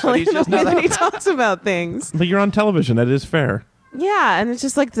that compelling in the way that he talks about things. But you're on television. That is fair. Yeah, and it's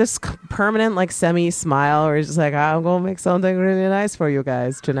just like this permanent like semi smile, where he's just like, "I'm gonna make something really nice for you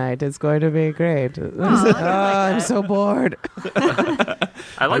guys tonight. It's going to be great." I'm so bored. I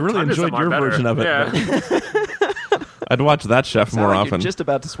really Tanya's enjoyed Amar your better. version of it, Yeah. I'd watch that chef more Sound like often. You're just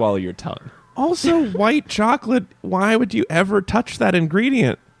about to swallow your tongue. Also, white chocolate. Why would you ever touch that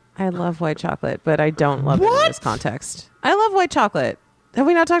ingredient? I love white chocolate, but I don't love it in this context. I love white chocolate. Have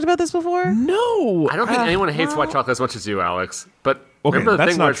we not talked about this before? No. I don't think anyone hates white chocolate as much as you, Alex. But Okay, remember the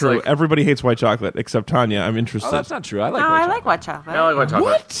that's thing where not it's true. like, Everybody hates white chocolate except Tanya. I'm interested. Oh, that's not true. I like No, white I chocolate. like white chocolate. I like white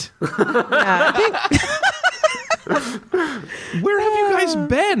chocolate. What? Yeah, I think Where have you guys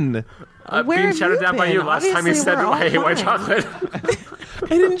been? Where Being have shouted you down by been? you last time you Obviously, said we're all I hate white fine. chocolate. I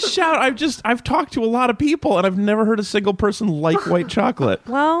didn't shout. I've talked to a lot of people, and I've never heard a single person like white chocolate.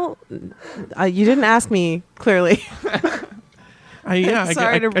 well, you didn't ask me clearly.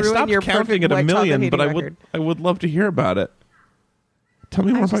 Sorry to ruin stopped your counting perfect at a white million, chocolate but hating record. I would love to hear about it. Tell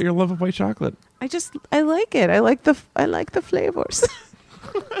me more about your love of white chocolate. I like it. I like the flavors.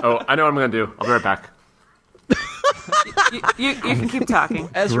 Oh, I know what I'm going to do. I'll be right back. You can keep talking.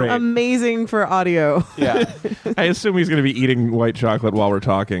 Great. Amazing for audio. Yeah. I assume he's going to be eating white chocolate while we're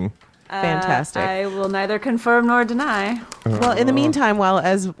talking. Fantastic. I will neither confirm nor deny. Well, in the meantime, while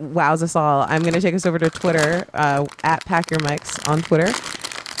Ez wows us all, I'm going to take us over to Twitter, at Pack Your Mics on Twitter.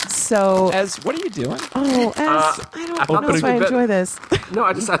 So, Ez, what are you doing? I thought don't know this if I would be enjoy this. No,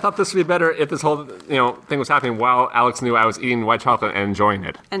 I thought this would be better if this whole thing was happening while Alex knew I was eating white chocolate and enjoying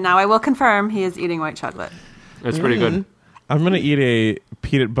it. And now I will confirm he is eating white chocolate. It's pretty good. I'm going to eat a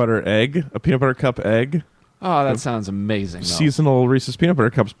peanut butter cup egg, Oh, that sounds amazing. Though. seasonal Reese's peanut butter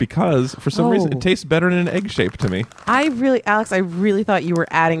cups, because for some reason Oh. it tastes better in an egg shape to me. Alex, I really thought you were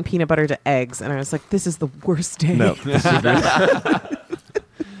adding peanut butter to eggs, and I was like, this is the worst day. No.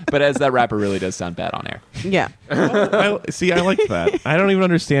 But as that rapper really does sound bad on air. Yeah. I like that. I don't even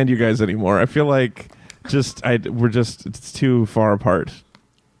understand you guys anymore. I feel like it's too far apart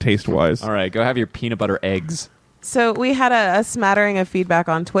taste wise. All right, go have your peanut butter eggs. So we had a smattering of feedback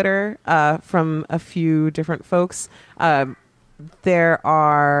on Twitter from a few different folks. There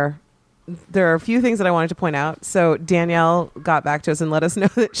are a few things that I wanted to point out. So Danielle got back to us and let us know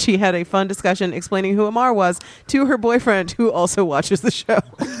that she had a fun discussion explaining who Amar was to her boyfriend, who also watches the show.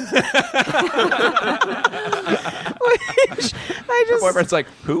 Which I Her just, boyfriend's like,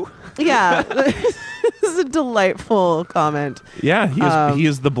 who? yeah, this is a delightful comment. Yeah, he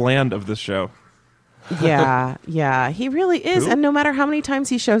is the bland of this show. Yeah, he really is. Who? And no matter how many times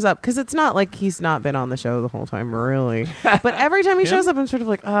he shows up, because it's not like he's not been on the show the whole time, really. But every time he shows up, I'm sort of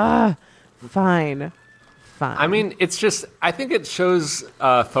like, fine. fun. I mean, it's just, I think it shows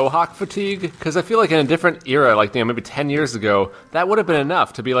faux hawk fatigue, because I feel like in a different era, like maybe 10 years ago, that would have been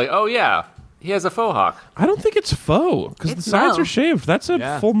enough to be like, oh yeah, he has a faux hawk. I don't think it's faux, because the sides are shaved. That's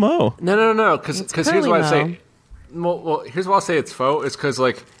a full mo. No, because here's why I say, well, here's why I'll say it's faux, is because,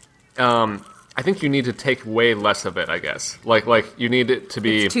 like, I think you need to take way less of it, I guess. Like you need it to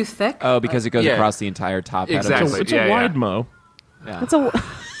be... It's too thick? Oh, because it goes across the entire top head. Exactly. It's a wide mo. Yeah.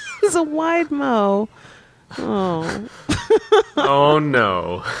 It's a wide mo. Oh. Oh,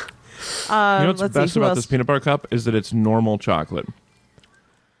 no. You know what's best about this peanut butter cup is that it's normal chocolate.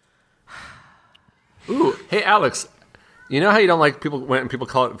 Ooh, hey, Alex. You know how you don't like when people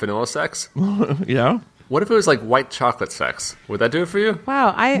call it vanilla sex? Yeah? What if it was like white chocolate sex? Would that do it for you?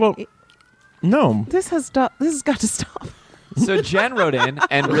 Wow, No. This has got to stop. So Jen wrote in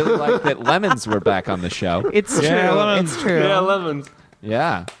and really liked that lemons were back on the show. It's true. lemons. It's true. Yeah, lemons.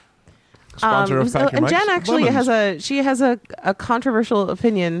 Yeah. Sponsor of Pack Your and Mics, Jen actually lemons. has a controversial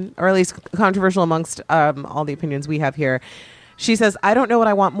opinion, or at least controversial amongst all the opinions we have here. She says, I don't know what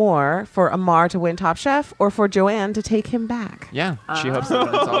I want more, for Amar to win Top Chef or for Joanne to take him back. Yeah. She hopes that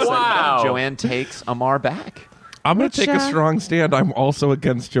when it's all said and done, Joanne takes Amar back. I'm going to take a strong stand. I'm also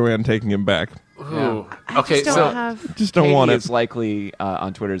against Joanne taking him back. Ooh. I Okay, just so Just don't Katie want it. is likely,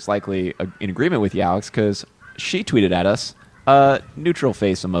 on Twitter, is likely in agreement with you, Alex, because she tweeted at us, neutral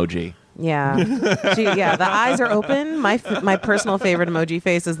face emoji. Yeah. The eyes are open. My personal favorite emoji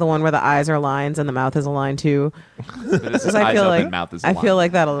face is the one where the eyes are lines and the mouth is a line too. Because I feel like I feel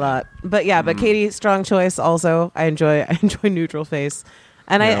like that a lot. But yeah, but Katie, strong choice also. I enjoy neutral face.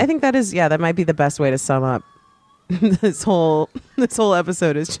 And I think that might be the best way to sum up this whole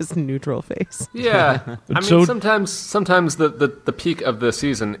episode is just neutral face. yeah. I mean, sometimes the peak of the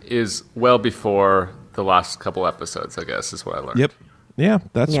season is well before the last couple episodes, I guess, is what I learned. Yep. Yeah,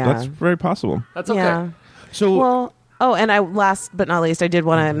 that's very possible. That's okay. Yeah. So, Well, and last but not least, I did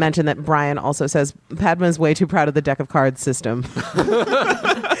want to mention that Brian also says Padma's way too proud of the deck of cards system.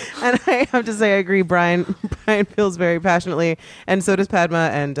 And I have to say, I agree. Brian feels very passionately, and so does Padma.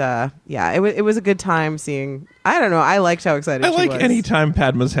 And it was a good time seeing. I don't know. I liked how excited I she like was. any time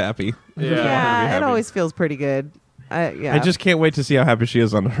Padma's happy. Yeah, it always feels pretty good. I just can't wait to see how happy she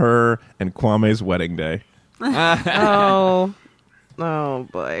is on her and Kwame's wedding day. Oh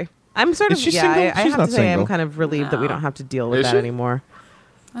boy. I'm sort of Is she single? I She's have not to say single. I'm kind of relieved that we don't have to deal with Is that she? anymore.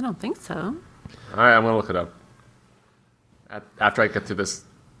 I don't think so. All right, I'm going to look it up. After I get through this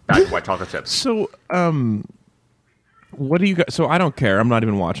bag of white chocolate chips. So, what do you guys... So, I don't care. I'm not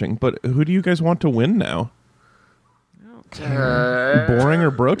even watching. But who do you guys want to win now? Boring or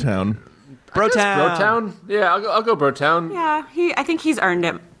Brotown? Brotown? Yeah, I'll go Brotown. Yeah, I think he's earned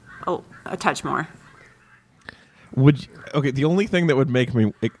it a touch more. The only thing that would make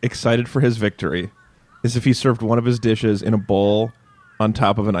me excited for his victory is if he served one of his dishes in a bowl on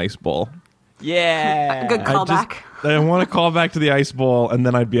top of an ice bowl. Yeah. Good callback. I want to call back to the ice bowl, and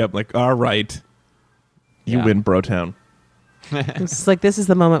then I'd be up like, all right, you win, Brotown. It's like, this is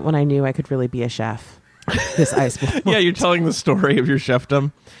the moment when I knew I could really be a chef. This ice bowl. Yeah, you're telling the story of your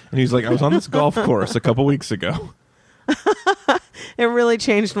chefdom, and he's like, I was on this golf course a couple weeks ago. It really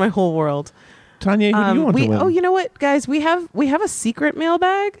changed my whole world. Tanya, who do you want to win? Oh, you know what, guys? We have a secret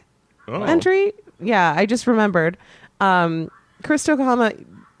mailbag entry. Yeah, I just remembered. Chris Tokohama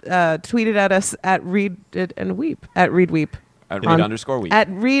tweeted at us at Read and Weep at Read Weep At Read_Weep. At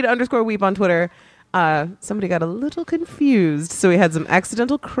Read_Weep on Twitter. Somebody got a little confused, so we had some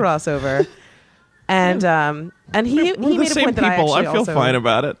accidental crossover. And he made a point that I feel fine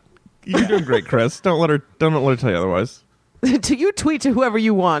about it. You're doing great, Chris. Don't let her tell you otherwise. To you tweet to whoever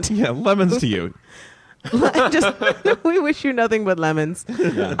you want. Yeah, lemons to you. We wish you nothing but lemons.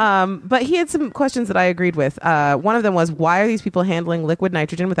 Yeah. But he had some questions that I agreed with. One of them was, why are these people handling liquid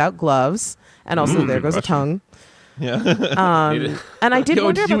nitrogen without gloves? And also, there goes a tongue. Yeah. And I did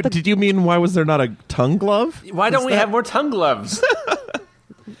wonder about Did you mean why was there not a tongue glove? Why don't we have more tongue gloves?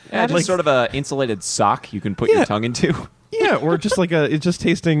 Just sort of a insulated sock you can put your tongue into. Yeah, or just like it's just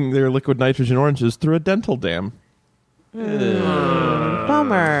tasting their liquid nitrogen oranges through a dental dam.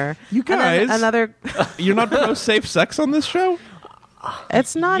 Bummer. You guys, another. You're not pro safe sex on this show?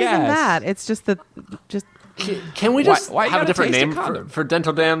 It's not even that. It's just that. Can we just why have a different taste a name condom? for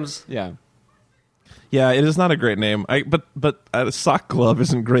dental dams? Yeah. Yeah, it is not a great name. But a sock glove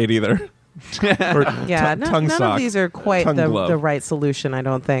isn't great either. None of these are quite the right solution, I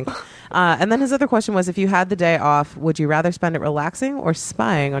don't think. And then his other question was, if you had the day off, would you rather spend it relaxing or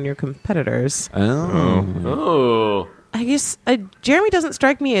spying on your competitors? Oh. I guess Jeremy doesn't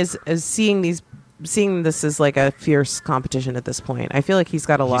strike me as seeing this as like a fierce competition at this point. I feel like he's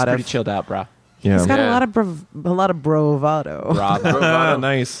got a lot of... He's pretty chilled out, bro. Yeah. He's got Yeah. a lot of bravado. Bravo.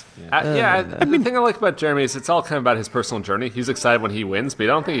 Nice. The thing I like about Jeremy is it's all kind of about his personal journey. He's excited when he wins, but I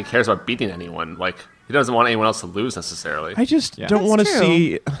don't think he cares about beating anyone. Like, he doesn't want anyone else to lose necessarily. I just don't want to true.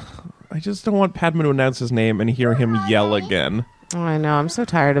 see. I just don't want Padman to announce his name and hear him yell again. Oh, I know. I'm so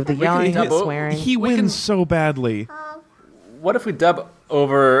tired of the yelling and double- swearing. He wins so badly. What if we dub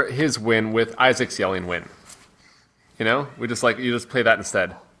over his win with Isaac's yelling win? You know, we just you just play that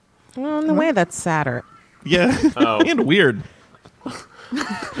instead. Well, in the way that's sadder. Yeah, Oh. and weird.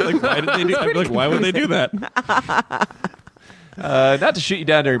 Why did they do? I'd be like, why would they do that? Not to shoot you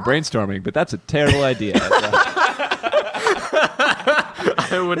down during brainstorming, but that's a terrible idea.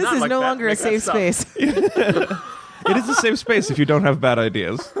 This is no longer a safe space. It is a safe space if you don't have bad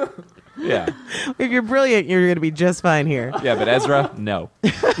ideas. Yeah. If you're brilliant, you're going to be just fine here. Yeah, but Ezra, no.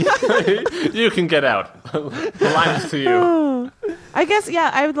 You can get out. The line is to you. I guess,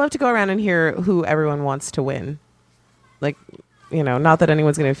 yeah, I would love to go around and hear who everyone wants to win. Like, not that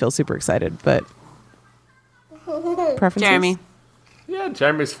anyone's going to feel super excited, but preferences? Jeremy. Yeah,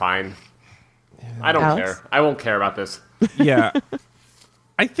 Jeremy's fine. I don't Alex? care. I won't care about this. Yeah.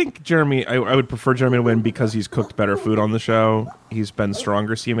 I think Jeremy, I would prefer Jeremy to win because he's cooked better food on the show. He's been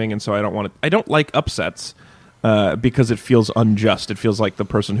stronger seeming, and so I don't like upsets because it feels unjust. It feels like the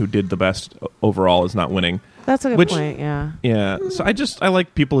person who did the best overall is not winning. That's a good point, yeah. Yeah. So I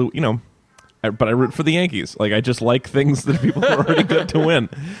like people who, but I root for the Yankees. Like, I just like things that people are already good to win.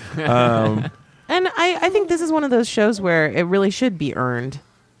 And I think this is one of those shows where it really should be earned.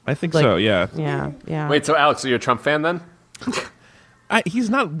 I think so, yeah. Yeah. Wait, so Alex, are you a Trump fan then? He's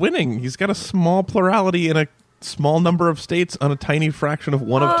not winning. He's got a small plurality in a small number of states on a tiny fraction of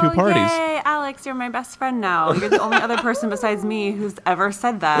one of two parties. Yay, Alex, you're my best friend now. You're the only other person besides me who's ever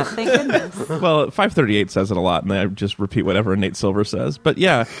said that. Thank goodness. Well, 538 says it a lot, and I just repeat whatever Nate Silver says. But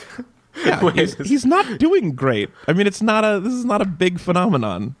yeah, he's not doing great. I mean, this is not a big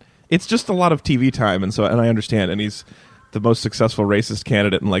phenomenon. It's just a lot of TV time, and I understand. And he's the most successful racist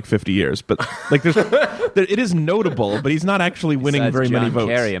candidate in like 50 years. But like, it is notable, but he's not actually winning Besides very many John votes.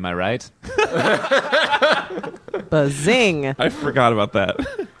 Kerry, am I right? Bazing. I forgot about that.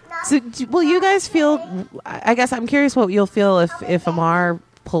 So, will you guys feel? I guess I'm curious what you'll feel if Amar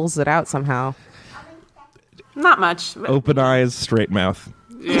pulls it out somehow. Not much. Open eyes, straight mouth.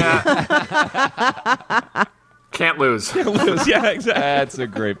 Yeah. Can't lose. Yeah, exactly. That's a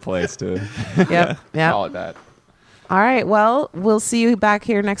great place to Yep. call it that. All right. Well, we'll see you back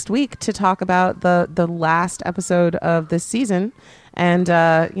here next week to talk about the last episode of this season, and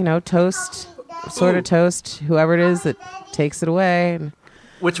toast whoever it is that takes it away. And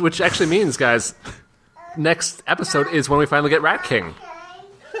Which actually means, guys, next episode is when we finally get Rat King.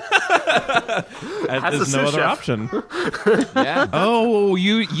 There's no other option. Yeah. Oh,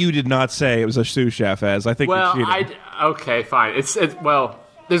 you did not say it was a sous chef, as I think Well, you're cheating. okay, fine. There's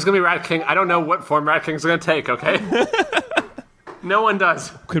gonna be Rat King. I don't know what form Rat King's gonna take. Okay. No one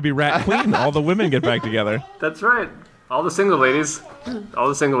does. Could be Rat Queen. All the women get back together. That's right. All the single ladies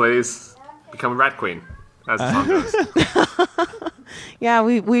become Rat Queen, as the song goes. yeah,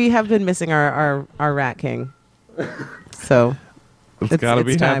 we have been missing our Rat King. So It's got to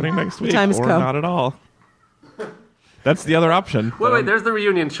be time. happening next week, Time has or come. not at all. That's the other option. Wait, there's the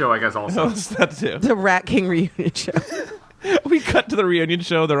reunion show, I guess, also. What's that too? the Rat King reunion show. We cut to the reunion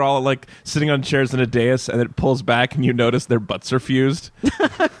show. They're all like sitting on chairs in a dais, and it pulls back, and you notice their butts are fused.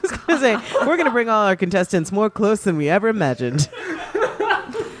 We're going to bring all our contestants more close than we ever imagined.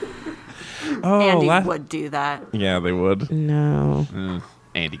 Oh, Andy would do that. Yeah, they would. No.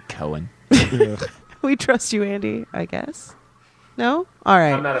 Andy Cohen. We trust you, Andy, I guess. No? All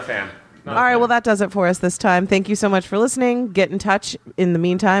right. I'm not a fan. All right, well, that does it for us this time. Thank you so much for listening. Get in touch in the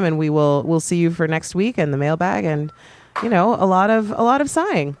meantime, and we'll see you for next week and the mailbag, and a lot of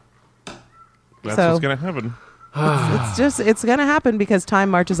sighing. That's So- what's gonna happen. It's gonna happen because time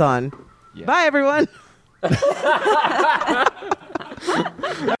marches on. Yeah. Bye, everyone.